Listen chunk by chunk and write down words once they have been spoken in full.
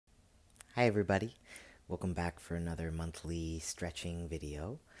Hi everybody, welcome back for another monthly stretching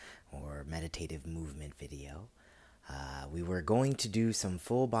video or meditative movement video. We were going to do some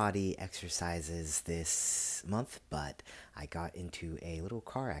full body exercises this month, but I got into a little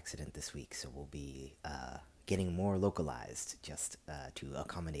car accident this week, so we'll be getting more localized just to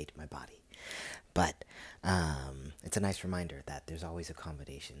accommodate my body. But it's a nice reminder that there's always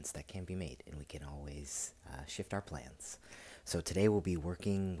accommodations that can be made, and we can always shift our plans. So today we'll be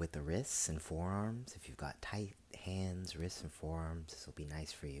working with the wrists and forearms. If you've got tight hands, wrists, and forearms, this will be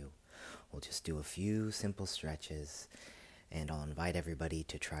nice for you. We'll just do a few simple stretches, and I'll invite everybody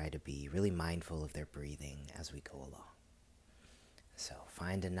to try to be really mindful of their breathing as we go along. So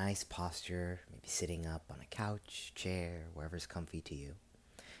find a nice posture, maybe sitting up on a couch, chair, wherever's comfy to you.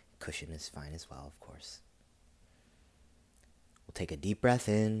 Cushion is fine as well, of course. We'll take a deep breath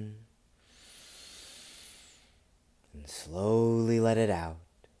in and slowly let it out.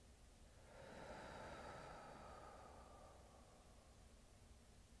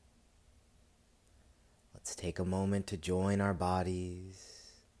 Let's take a moment to join our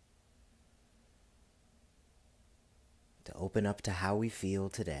bodies, to open up to how we feel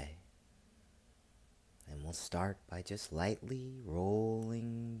today. And we'll start by just lightly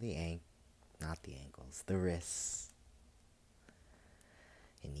rolling the the wrists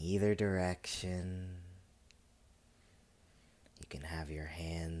in either direction. You can have your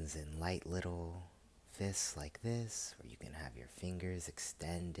hands in light little fists like this, or you can have your fingers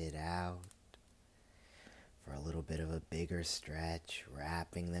extended out for a little bit of a bigger stretch,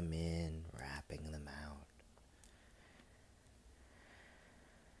 wrapping them in, wrapping them out.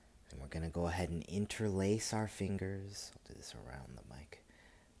 And we're going to go ahead and interlace our fingers. I'll do this around the mic.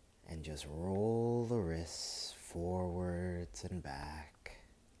 And just roll the wrists forwards and back.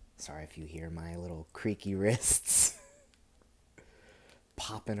 Sorry if you hear my little creaky wrists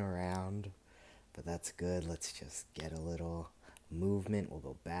popping around, but that's good. Let's just get a little movement. We'll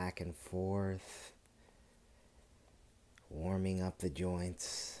go back and forth, warming up the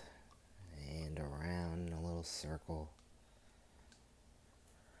joints and around in a little circle.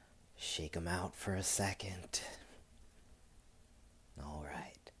 Shake them out for a second. All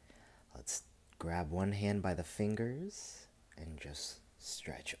right, let's grab one hand by the fingers and just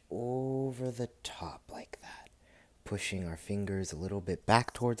stretch over the top like that, pushing our fingers a little bit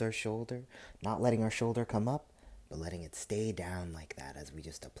back towards our shoulder, not letting our shoulder come up, but letting it stay down like that as we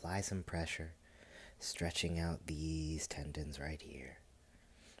just apply some pressure, stretching out these tendons right here,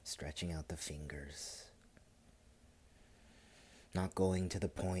 stretching out the fingers. Not going to the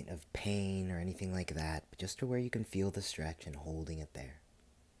point of pain or anything like that, but just to where you can feel the stretch and holding it there.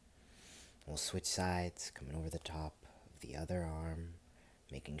 We'll switch sides, coming over the top of the other arm,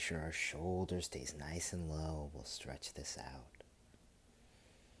 making sure our shoulder stays nice and low. We'll stretch this out.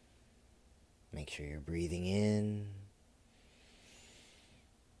 Make sure you're breathing in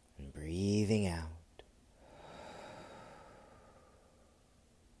and breathing out.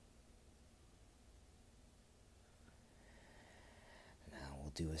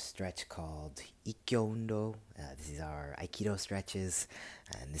 Do a stretch called ikkyo. This is our aikido stretches,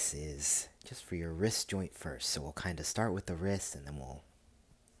 and this is just for your wrist joint first. So we'll kind of start with the wrist, and then we'll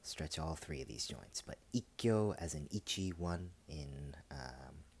stretch all three of these joints. But ikkyo as in ichi, one in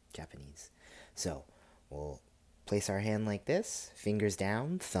Japanese. So we'll place our hand like this, fingers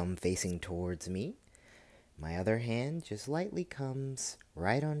down, thumb facing towards me. My other hand just lightly comes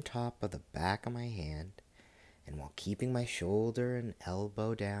right on top of the back of my hand. And while keeping my shoulder and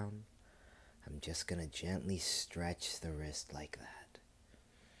elbow down, I'm just going to gently stretch the wrist like that.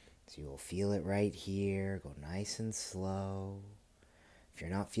 So you will feel it right here. Go nice and slow. If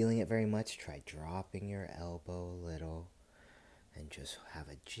you're not feeling it very much, try dropping your elbow a little and just have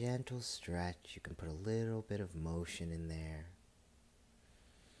a gentle stretch. You can put a little bit of motion in there.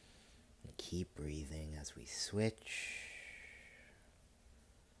 And keep breathing as we switch.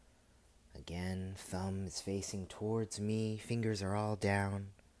 Again, thumb is facing towards me, fingers are all down.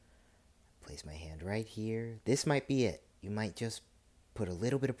 Place my hand right here. This might be it. You might just put a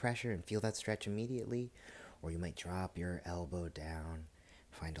little bit of pressure and feel that stretch immediately, or you might drop your elbow down,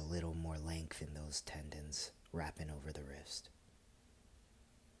 find a little more length in those tendons wrapping over the wrist.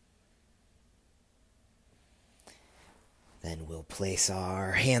 Then we'll place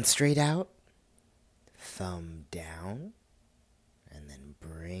our hand straight out, thumb down, and then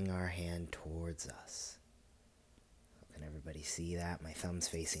bring our hand towards us. Can everybody see that? My thumb's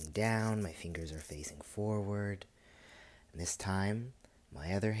facing down, my fingers are facing forward. And this time,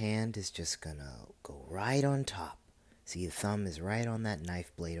 my other hand is just gonna go right on top. See, the thumb is right on that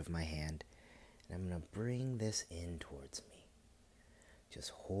knife blade of my hand. And I'm gonna bring this in towards me.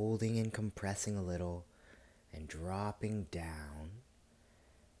 Just holding and compressing a little and dropping down.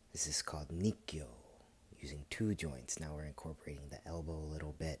 This is called nikkyo, using 2 joints. Now we're incorporating the elbow a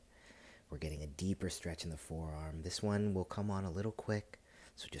little bit. We're getting a deeper stretch in the forearm. This one will come on a little quick,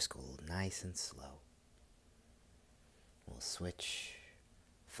 so just go nice and slow. We'll switch,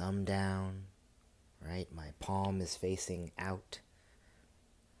 thumb down, right? My palm is facing out.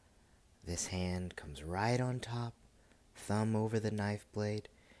 This hand comes right on top, thumb over the knife blade,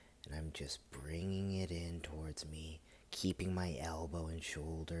 and I'm just bringing it in towards me, keeping my elbow and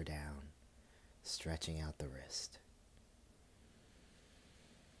shoulder down, stretching out the wrist.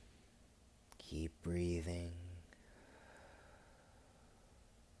 Keep breathing.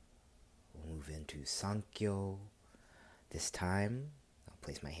 We'll move into sankyo. This time, I'll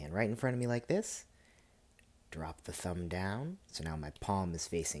place my hand right in front of me like this. Drop the thumb down. So now my palm is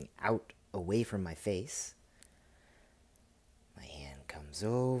facing out, away from my face. My hand comes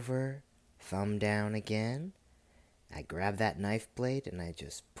over, thumb down again. I grab that knife blade and I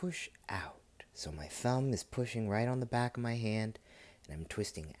just push out. So my thumb is pushing right on the back of my hand, and I'm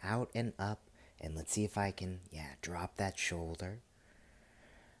twisting out and up. And let's see if I can, drop that shoulder.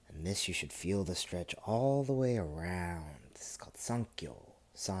 And this, you should feel the stretch all the way around. This is called sankyo.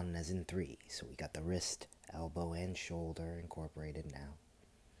 San as in 3. So we got the wrist, elbow, and shoulder incorporated now.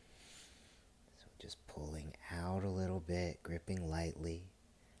 So just pulling out a little bit, gripping lightly.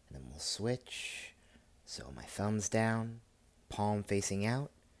 And then we'll switch. So my thumb's down, palm facing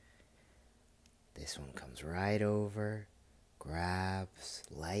out. This one comes right over, grabs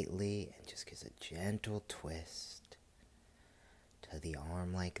lightly, and just gives a gentle twist to the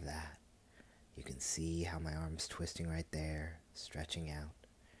arm like that. You can see how my arm's twisting right there, stretching out.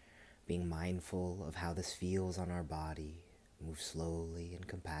 Being mindful of how this feels on our body. Move slowly and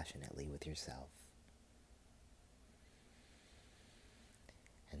compassionately with yourself.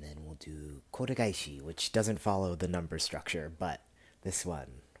 And then we'll do kotegaeshi, which doesn't follow the number structure, but this one,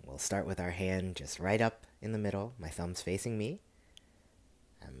 we'll start with our hand just right up in the middle. My thumb's facing me.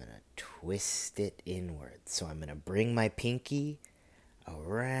 I'm going to twist it inward. So I'm going to bring my pinky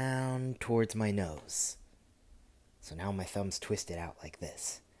around towards my nose. So now my thumb's twisted out like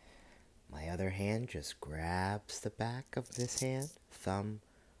this. My other hand just grabs the back of this hand, thumb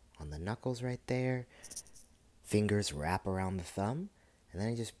on the knuckles right there. Fingers wrap around the thumb, and then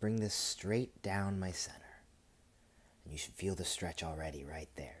I just bring this straight down my center. And you should feel the stretch already right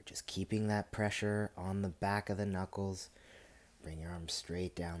there. Just keeping that pressure on the back of the knuckles. Bring your arm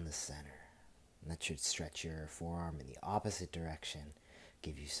straight down the center. And that should stretch your forearm in the opposite direction.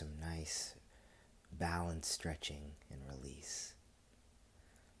 Give you some nice balance stretching and release.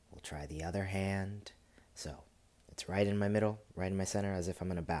 We'll try the other hand. So it's right in my middle, right in my center, as if I'm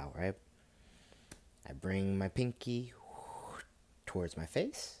going to bow, right? I bring my pinky towards my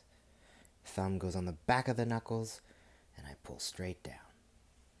face. Thumb goes on the back of the knuckles, and I pull straight down.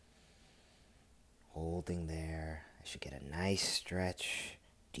 Holding there. I should get a nice stretch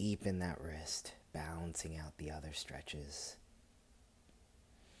deep in that wrist, balancing out the other stretches.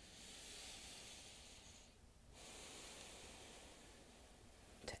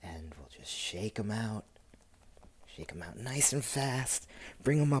 To end, we'll just shake them out. Shake them out nice and fast.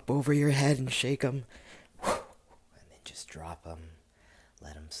 Bring them up over your head and shake them. And then just drop them.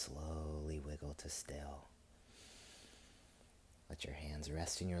 Let them slowly wiggle to still. Let your hands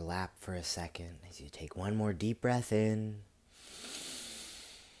rest in your lap for a second as you take one more deep breath in.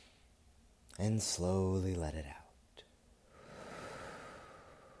 And slowly let it out.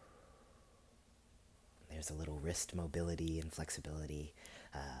 There's a little wrist mobility and flexibility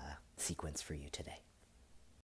sequence for you today.